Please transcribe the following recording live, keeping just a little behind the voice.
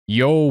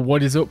Yo,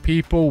 what is up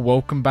people?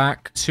 Welcome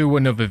back to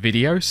another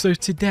video. So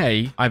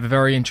today I have a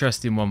very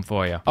interesting one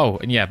for you. Oh,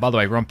 and yeah, by the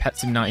way, we're on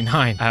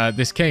PetSim99.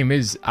 This game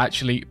is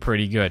actually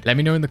pretty good. Let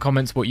me know in the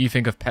comments what you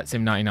think of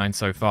PetSim99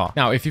 so far.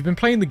 Now, if you've been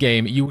playing the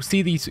game, you will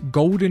see these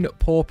golden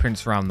paw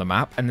prints around the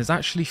map, and there's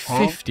actually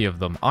 50 of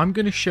them. I'm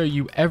going to show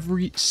you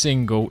every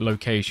single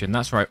location.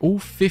 That's right, all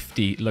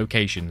 50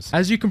 locations.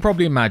 As you can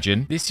probably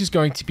imagine, this is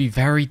going to be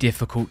very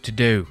difficult to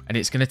do, and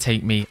it's going to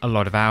take me a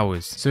lot of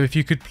hours. So if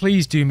you could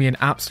please do me an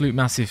absolute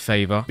massive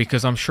favor,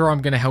 because I'm sure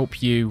I'm going to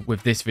help you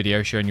with this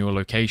video showing your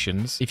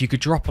locations. If you could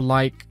drop a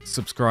like,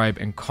 subscribe,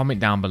 and comment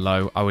down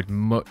below, I would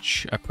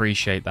much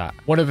appreciate that.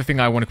 One other thing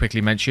I want to quickly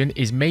mention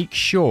is make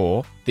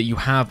sure that you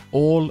have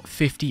all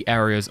 50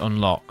 areas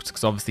unlocked,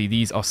 because obviously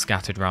these are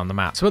scattered around the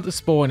map. So at the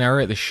spawn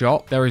area at the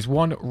shop, there is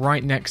one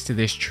right next to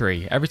this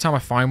tree. Every time I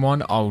find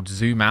one, I'll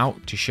zoom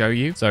out to show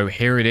you. So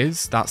here it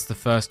is. That's the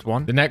first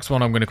one. The next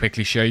one I'm going to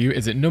quickly show you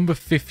is at number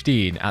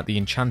 15 at the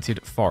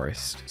Enchanted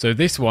Forest. So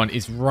this one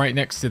is right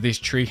next to this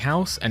tree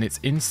house, and it's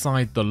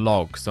inside the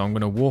log. So I'm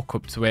going to walk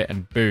up to it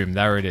and boom,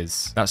 there it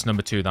is. That's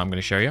number 2 that I'm going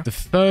to show you. The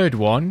third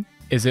one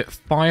is at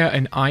Fire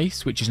and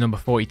Ice, which is number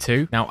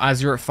 42. Now,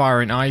 as you're at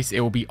Fire and Ice,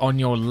 it will be on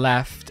your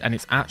left, and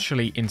it's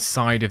actually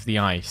inside of the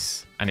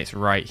ice. And it's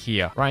right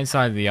here, right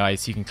inside of the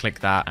ice. You can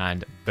click that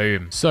and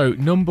boom. So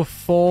number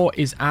 4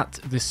 is at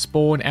the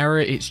spawn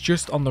area. It's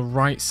just on the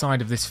right side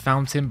of this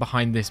fountain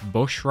behind this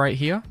bush right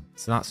here.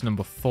 So that's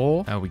number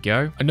 4. There we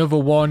go. Another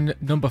one,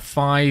 number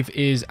 5,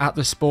 is at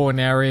the spawn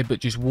area, but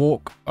just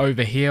walk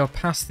over here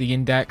past the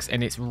index,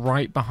 and it's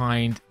right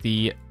behind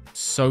the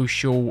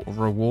social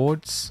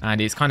rewards, and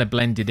it's kind of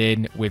blended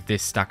in with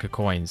this stack of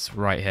coins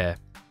right here.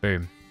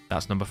 Boom.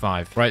 That's number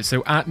 5. Right,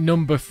 so at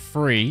number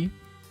 3,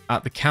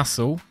 at the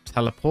castle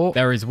teleport,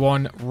 there is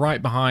one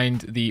right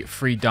behind the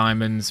 3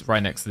 diamonds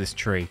right next to this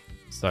tree.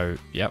 So,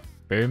 yep,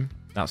 boom.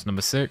 That's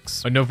number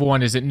 6. Another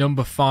one is at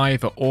number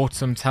 5 at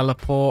autumn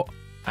teleport,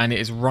 and it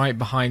is right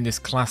behind this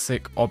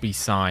classic obby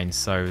sign.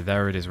 So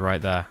there it is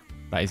right there.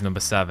 That is number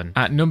 7.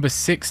 At number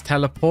 6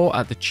 teleport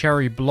at the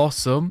Cherry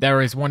Blossom,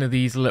 there is one of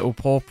these little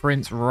paw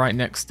prints right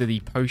next to the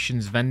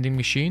potions vending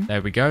machine.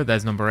 There we go.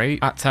 There's number 8.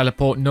 At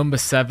teleport number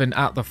 7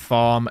 at the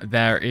farm,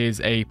 there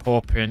is a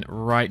paw print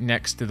right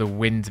next to the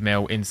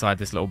windmill inside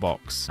this little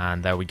box.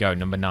 And there we go.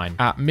 Number 9.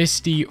 At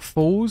Misty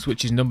Falls,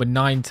 which is number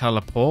 9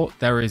 teleport,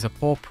 there is a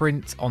paw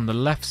print on the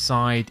left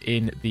side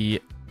in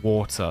the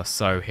water.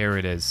 So here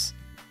it is.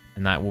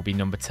 And that will be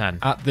number 10.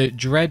 At the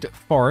Dread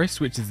Forest,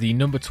 which is the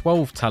number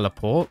 12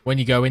 teleport, when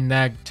you go in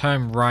there,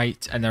 turn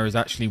right, and there is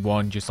actually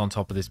one just on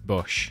top of this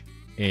bush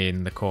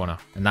in the corner,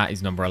 and that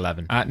is number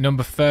 11. At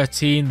number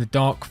 13, the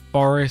Dark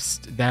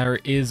Forest, there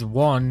is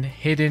one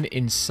hidden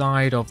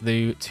inside of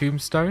the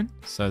tombstone.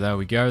 So there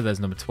we go. There's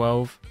number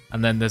 12.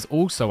 And then there's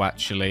also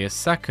actually a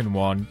second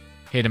one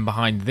hidden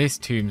behind this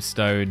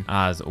tombstone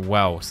as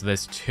well. So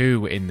there's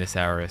 2 in this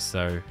area.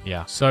 So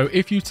yeah. So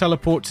if you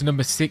teleport to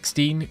number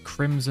 16,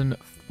 Crimson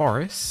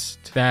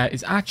Forest, there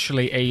is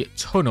actually a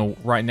tunnel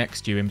right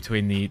next to you in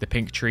between the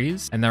pink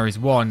trees, and there is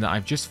one that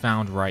I've just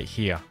found right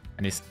here,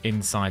 and it's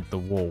inside the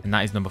wall, and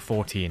that is number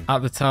 14.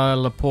 At the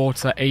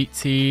teleporter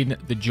 18,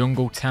 the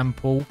Jungle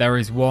Temple, there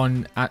is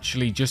one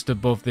actually just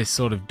above this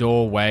sort of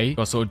doorway. You've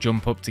got to sort of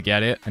jump up to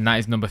get it, and that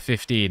is number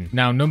 15.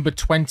 Now, number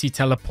 20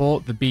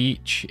 teleport, the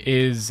beach,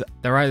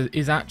 there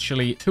is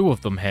actually 2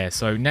 of them here.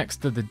 So next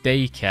to the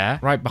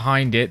daycare, right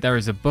behind it, there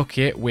is a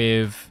bucket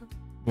with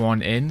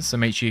one in, so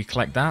make sure you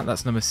collect that.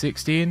 That's number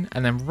 16.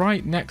 And then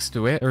right next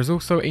to it, there is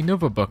also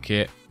another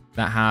bucket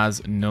that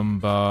has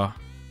number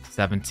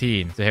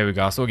 17. So here we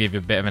go. I'll sort of give you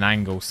a bit of an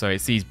angle. So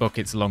it's these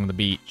buckets along the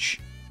beach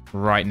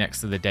right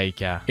next to the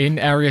daycare. In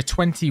area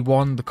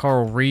 21, the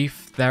coral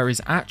reef, there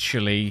is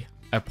actually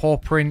a paw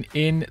print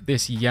in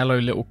this yellow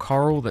little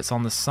coral that's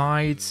on the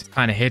sides.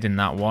 Kind of hidden,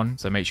 that one,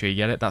 so make sure you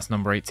get it. That's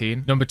number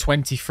 18. Number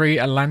 23,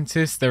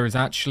 Atlantis, there is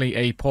actually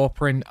a paw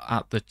print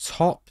at the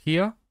top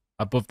here,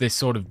 above this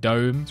sort of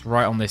dome,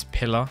 right on this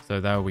pillar. So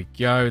there we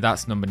go.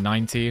 That's number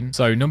 19.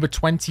 So number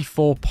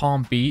 24,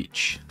 Palm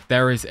Beach.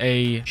 There is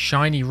a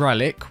shiny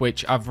relic,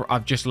 which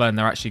I've just learned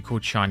they're actually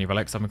called shiny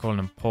relics. I've been calling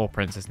them paw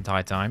prints this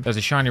entire time. There's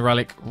a shiny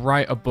relic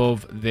right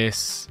above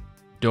this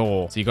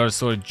door, so you got to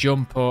sort of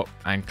jump up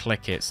and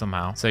click it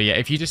somehow. So yeah,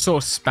 if you just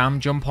sort of spam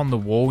jump on the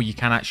wall, you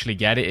can actually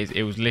get it.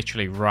 It was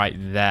literally right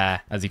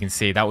there. As you can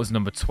see, that was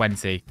number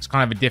 20. It's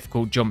kind of a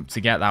difficult jump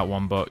to get that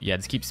one, but yeah,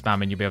 just keep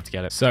spamming, you'll be able to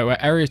get it. So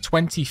at area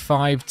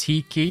 25,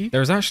 Tiki,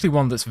 there's actually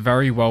one that's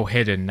very well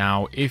hidden.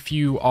 Now, if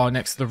you are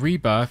next to the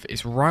rebirth,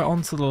 it's right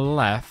onto the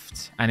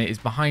left, and it is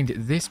behind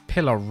this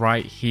pillar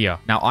right here.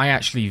 Now, I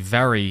actually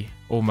very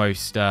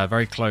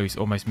close,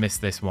 almost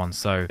missed this one,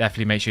 so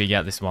definitely make sure you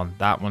get this one.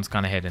 That one's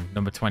kind of hidden.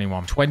 Number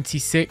 21.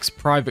 26,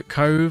 Private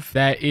Cove.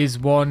 There is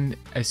one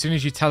as soon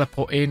as you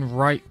teleport in,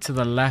 right to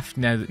the left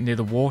near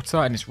the water,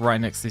 and it's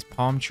right next to this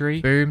palm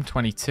tree. Boom.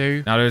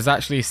 22. Now there's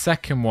actually a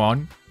second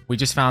one. We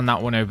just found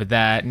that one over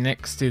there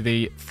next to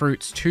the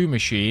Fruits 2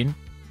 machine.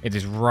 It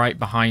is right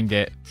behind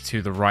it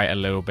to the right a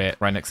little bit,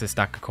 right next to the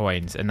stack of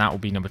coins, and that will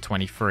be number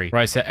 23.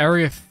 Right, so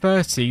area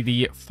 30,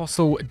 the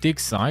fossil dig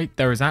site,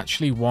 there is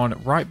actually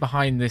one right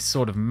behind this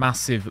sort of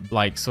massive,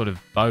 like, sort of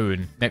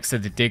bone next to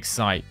the dig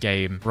site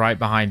game, right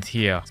behind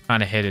here. It's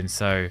kind of hidden,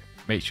 so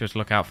make sure to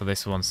look out for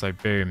this one. So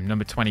boom,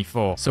 number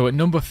 24. So at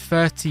number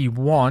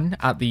 31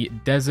 at the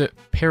desert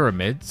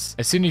pyramids,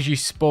 as soon as you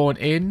spawn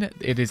in,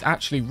 it is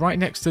actually right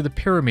next to the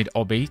pyramid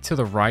obby to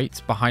the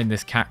right behind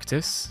this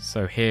cactus.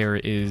 So here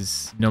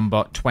is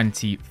number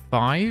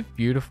 25.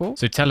 Beautiful.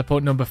 So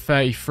teleport number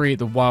 33 at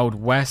the Wild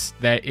West.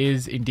 There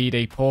is indeed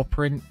a paw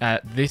print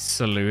at this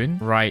saloon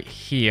right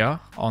here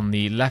on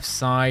the left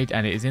side,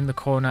 and it is in the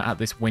corner at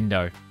this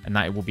window, and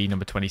that will be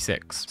number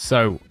 26.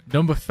 So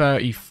number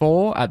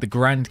 34 at the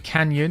Grand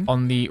Canyon.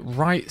 On the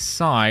right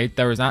side,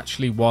 there is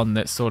actually one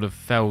that sort of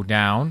fell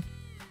down.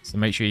 So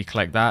make sure you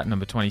collect that,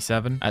 number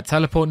 27. At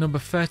teleport number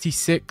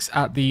 36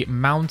 at the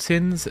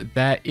mountains,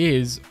 there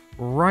is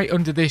right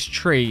under this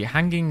tree,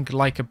 hanging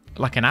like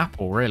an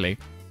apple, really,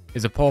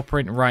 is a paw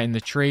print right in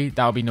the tree.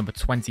 That'll be number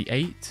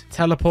 28.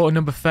 Teleporter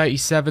number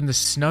 37, the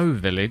Snow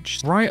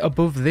Village. Right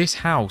above this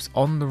house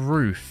on the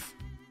roof,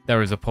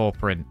 there is a paw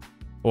print.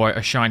 Or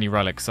a shiny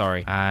relic,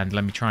 sorry. And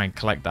let me try and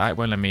collect that. It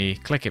won't let me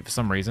click it for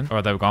some reason.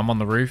 Oh, there we go. I'm on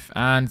the roof.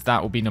 And that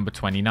will be number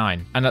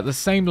 29. And at the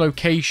same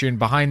location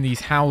behind these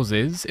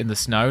houses in the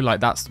snow,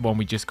 like that's the one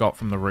we just got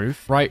from the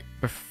roof, right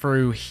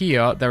through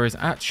here, there is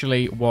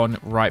actually one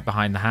right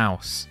behind the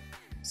house.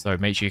 So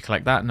make sure you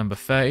collect that, number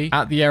 30.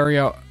 At the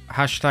area,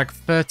 hashtag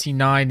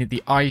 39 at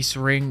the ice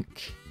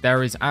rink,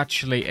 there is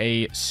actually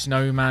a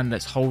snowman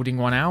that's holding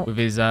one out with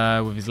his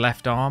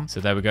left arm.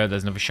 So there we go.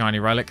 There's another shiny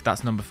relic.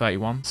 That's number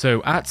 31.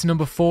 So at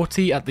number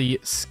 40 at the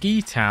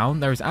ski town,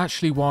 there is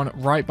actually one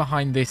right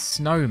behind this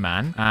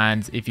snowman.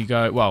 And if you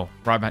go, well,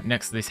 right back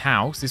next to this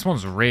house, this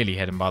one's really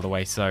hidden, by the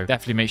way. So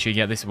definitely make sure you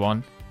get this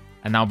one.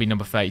 And that'll be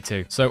number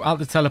 32. So at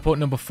the teleport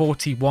number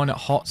 41 at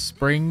Hot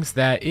Springs,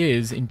 there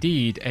is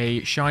indeed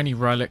a shiny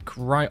relic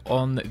right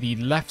on the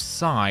left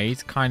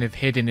side, kind of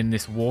hidden in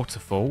this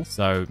waterfall.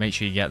 So make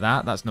sure you get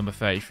that. That's number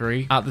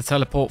 33. At the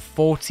teleport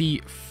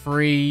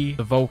 43,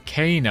 the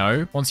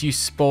volcano, once you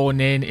spawn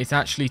in, it's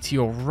actually to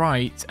your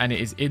right, and it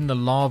is in the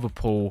lava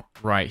pool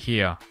right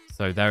here.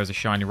 So there is a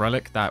shiny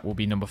relic. That will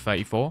be number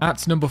 34.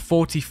 At number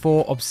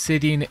 44,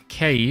 Obsidian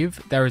Cave,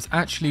 there is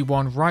actually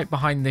one right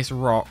behind this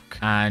rock,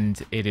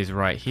 and it is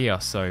right here.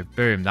 So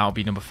boom, that'll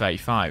be number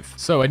 35.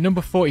 So at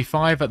number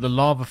 45 at the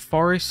Lava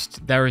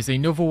Forest, there is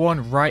another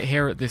one right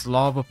here at this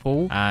lava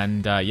pool.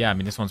 And yeah, I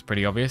mean, this one's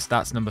pretty obvious.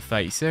 That's number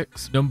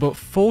 36. Number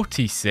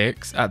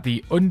 46 at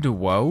the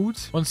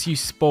Underworld. Once you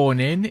spawn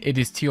in, it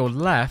is to your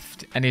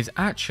left and is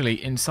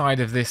actually inside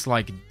of this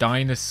like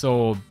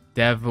dinosaur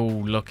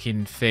devil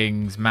looking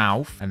thing's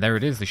mouth, and there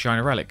it is, the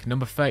shiny relic,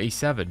 number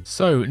 37.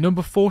 So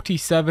number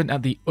 47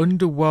 at the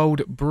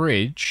Underworld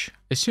Bridge,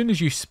 as soon as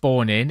you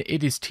spawn in,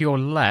 it is to your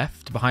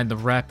left behind the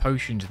rare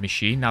potions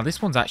machine. Now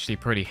this one's actually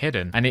pretty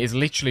hidden, and it is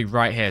literally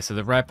right here. So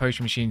the rare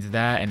potion machine's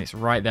there, and it's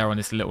right there on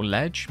this little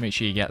ledge. Make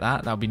sure you get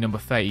that. That'll be number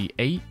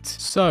 38.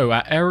 So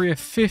at area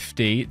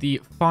 50,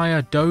 the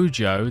Fire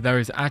Dojo, there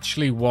is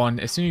actually one.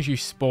 As soon as you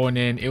spawn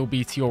in, it'll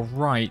be to your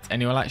right,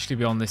 and it will actually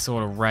be on this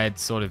sort of red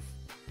sort of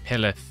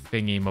pillar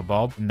thingy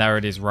mabob, and there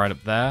it is right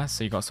up there.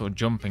 So you got to sort of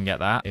jump and get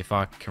that. If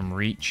I can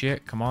reach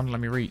it, come on, let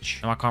me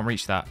reach. No, I can't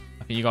reach that.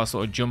 I think you got to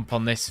sort of jump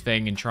on this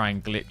thing and try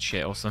and glitch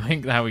it or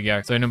something. There we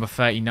go. So number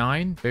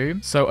 39,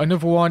 boom. So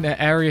another one at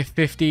area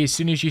 50, as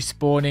soon as you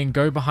spawn in,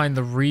 go behind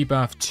the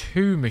Rebirth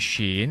 2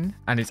 machine,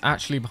 and it's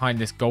actually behind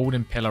this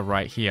golden pillar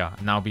right here,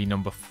 and that'll be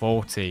number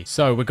 40.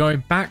 So we're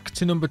going back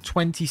to number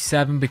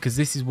 27 because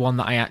this is one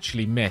that I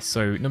actually missed.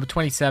 So number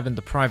 27,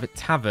 the Private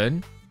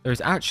Tavern.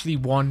 There's actually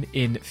one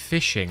in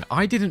fishing.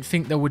 I didn't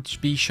think there would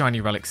be shiny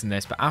relics in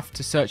this, but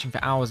after searching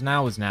for hours and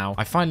hours now,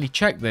 I finally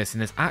checked this,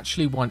 and there's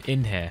actually one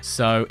in here.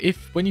 So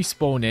when you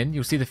spawn in,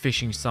 you'll see the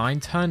fishing sign.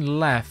 Turn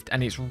left,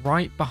 and it's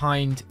right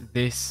behind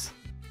this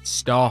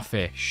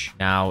starfish.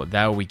 Now,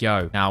 there we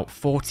go. Now,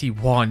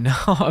 41.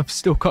 I've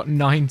still got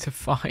 9 to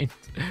find.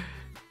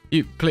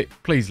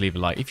 Please leave a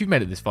like. If you've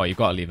made it this far, you've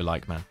got to leave a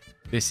like, man.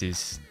 This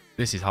is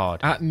hard.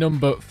 At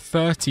number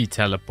 30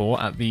 teleport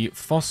at the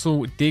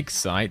fossil dig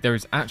site, there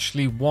is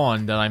actually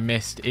one that I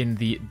missed in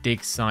the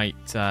dig site,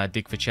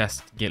 dig for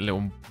chest, get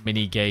little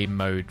mini game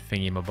mode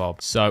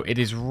thingy-mabob. So it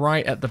is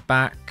right at the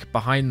back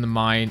behind the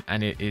mine,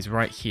 and it is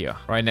right here,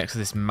 right next to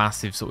this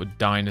massive sort of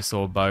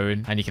dinosaur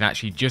bone, and you can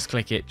actually just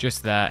click it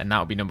just there, and that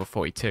will be number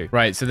 42.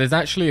 Right, so there's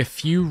actually a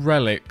few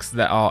relics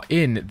that are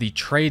in the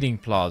trading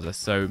plaza,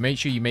 so make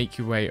sure you make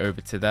your way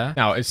over to there.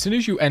 Now, as soon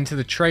as you enter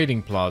the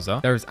trading plaza,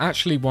 there is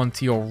actually one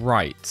to your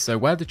right. So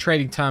where the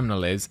trading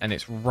terminal is, and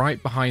it's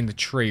right behind the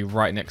tree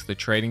right next to the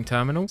trading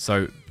terminal.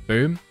 So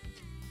boom,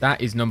 that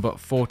is number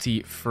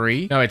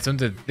 43. No, it's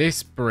under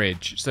this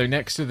bridge. So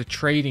next to the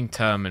trading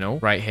terminal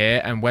right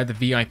here, and where the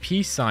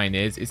VIP sign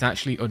is, it's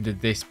actually under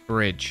this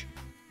bridge,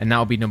 and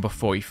that'll be number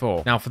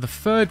 44. Now for the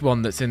third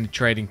one that's in the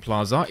trading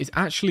plaza, it's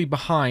actually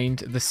behind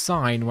the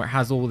sign where it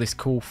has all this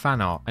cool fan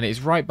art, and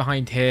it's right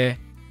behind here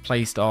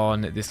placed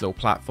on this little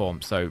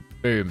platform. So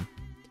boom.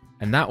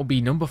 And that will be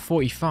number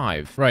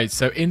 45. Right,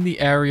 so in the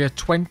area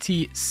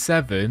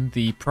 27,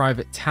 the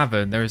private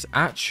tavern, there is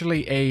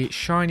actually a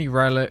shiny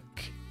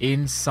relic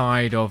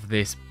inside of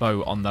this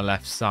boat on the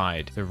left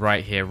side. So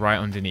right here, right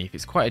underneath.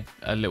 It's quite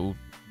a little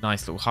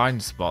nice little hiding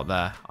spot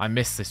there. I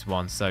missed this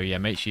one, so yeah,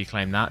 make sure you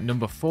claim that.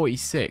 Number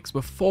 46.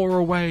 We're 4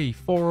 away,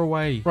 4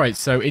 away. Right,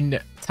 so in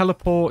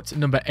teleport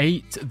number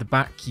 8, the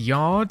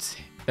backyard,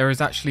 there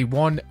is actually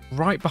one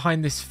right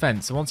behind this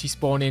fence. So once you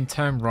spawn in,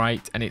 turn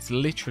right, and it's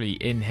literally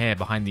in here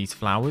behind these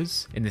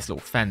flowers in this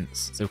little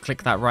fence. So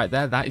click that right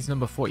there. That is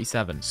number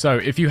 47. So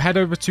if you head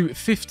over to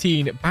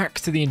 15, back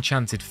to the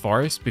Enchanted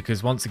Forest,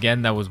 because once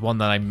again, there was one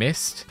that I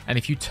missed. And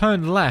if you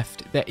turn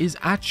left, there is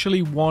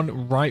actually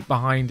one right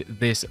behind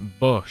this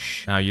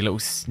bush. Now, you little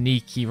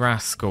sneaky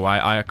rascal.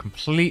 I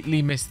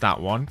completely missed that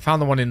one.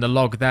 Found the one in the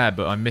log there,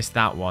 but I missed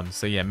that one.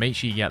 So yeah, make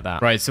sure you get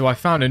that. Right, so I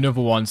found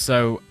another one.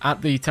 So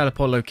at the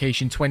teleport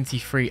location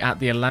 23 at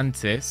the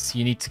Atlantis,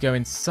 you need to go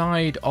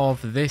inside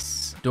of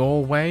this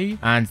doorway,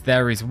 and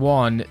there is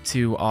one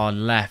to our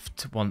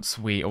left once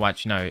we, oh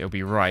actually no, it'll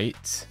be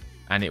right,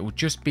 and it will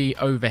just be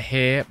over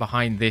here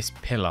behind this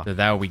pillar. So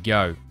there we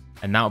go.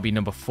 And that'll be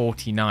number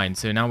 49.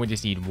 So now we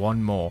just need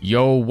one more.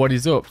 Yo, what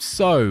is up?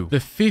 So the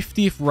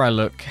 50th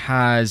relic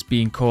has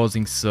been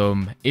causing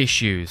some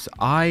issues.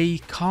 I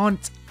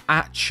can't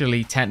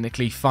actually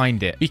technically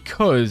find it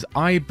because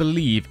I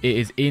believe it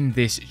is in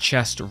this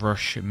chest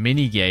rush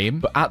mini game,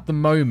 but at the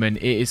moment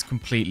it is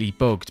completely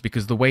bugged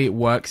because the way it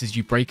works is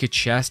you break a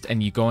chest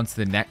and you go on to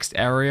the next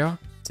area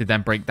to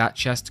then break that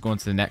chest to go on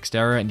to the next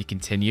area and you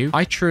continue.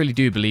 I truly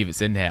do believe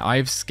it's in here.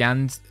 I've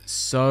scanned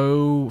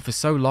for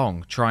so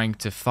long trying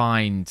to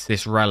find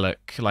this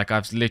relic. Like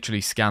I've literally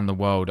scanned the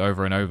world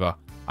over and over.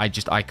 I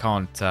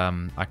can't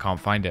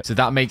find it. So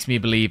that makes me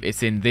believe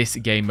it's in this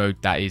game mode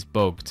that is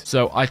bugged.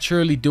 So I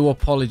truly do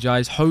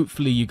apologize.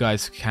 Hopefully you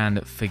guys can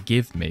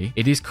forgive me.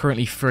 It is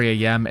currently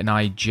 3 a.m. and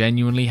I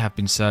genuinely have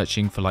been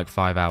searching for like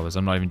 5 hours.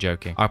 I'm not even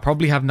joking. I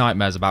probably have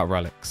nightmares about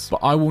relics, but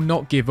I will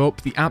not give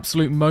up. The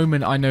absolute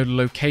moment I know the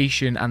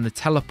location and the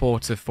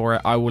teleporter for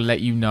it, I will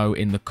let you know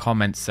in the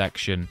comments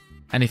section.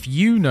 And if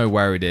you know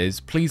where it is,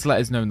 please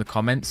let us know in the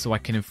comments so I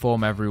can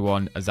inform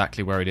everyone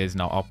exactly where it is,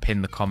 and I'll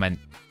pin the comment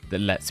that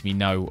lets me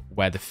know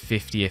where the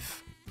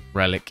 50th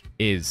relic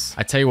is.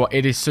 I tell you what,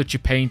 it is such a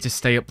pain to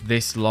stay up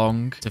this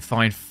long to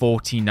find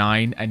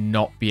 49 and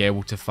not be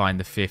able to find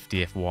the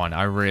 50th one.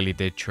 I really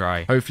did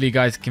try. Hopefully you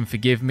guys can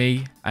forgive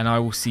me, and I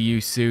will see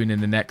you soon in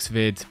the next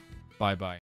vid. Bye bye.